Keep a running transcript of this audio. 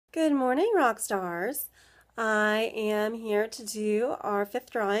Good morning, rock stars. I am here to do our fifth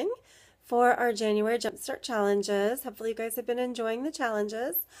drawing for our January Jumpstart challenges. Hopefully, you guys have been enjoying the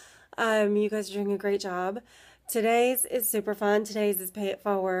challenges. You guys are doing a great job. Today's is super fun. Today's is Pay It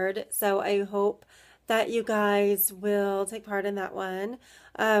Forward. So I hope that you guys will take part in that one.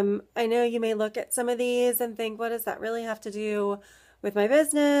 I know you may look at some of these and think, what does that really have to do with my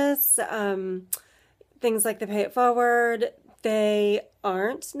business? Things like the Pay It Forward, they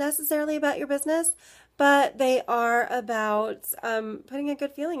aren't necessarily about your business, but they are about putting a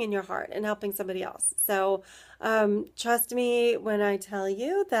good feeling in your heart and helping somebody else. So trust me when I tell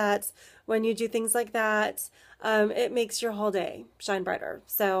you that when you do things like that, it makes your whole day shine brighter.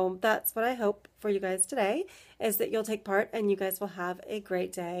 So that's what I hope for you guys today, is that you'll take part and you guys will have a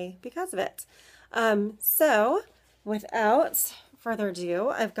great day because of it. So without further ado,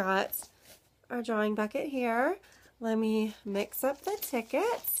 I've got our drawing bucket here. Let me mix up the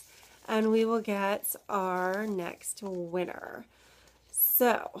tickets and we will get our next winner.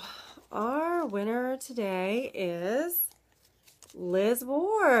 So our winner today is Liz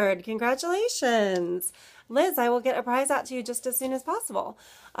Ward. Congratulations. Liz, I will get a prize out to you just as soon as possible.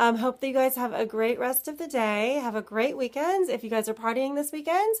 Hope that you guys have a great rest of the day. Have a great weekend. If you guys are partying this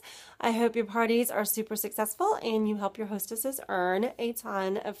weekend, I hope your parties are super successful and you help your hostesses earn a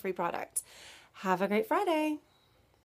ton of free product. Have a great Friday.